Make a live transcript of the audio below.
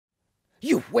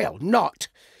You will not.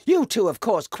 You two have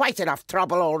caused quite enough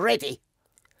trouble already.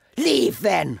 Leave,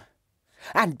 then.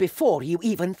 And before you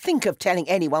even think of telling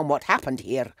anyone what happened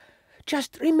here,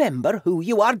 just remember who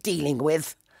you are dealing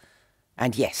with.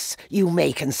 And yes, you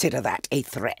may consider that a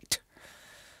threat.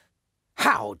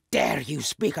 How dare you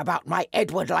speak about my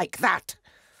Edward like that?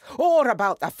 Or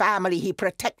about the family he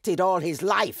protected all his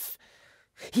life?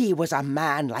 He was a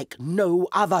man like no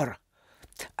other.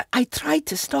 I tried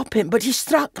to stop him, but he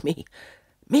struck me.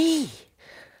 Me.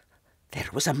 There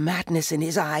was a madness in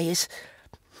his eyes.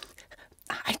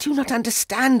 I do not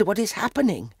understand what is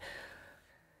happening.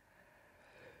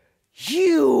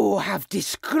 You have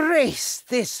disgraced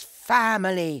this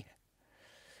family.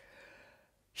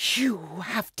 You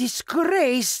have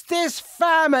disgraced this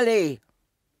family.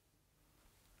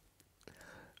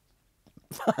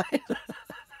 It's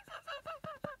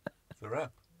a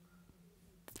wrap.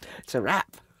 It's a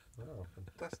wrap. Oh,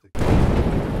 fantastic.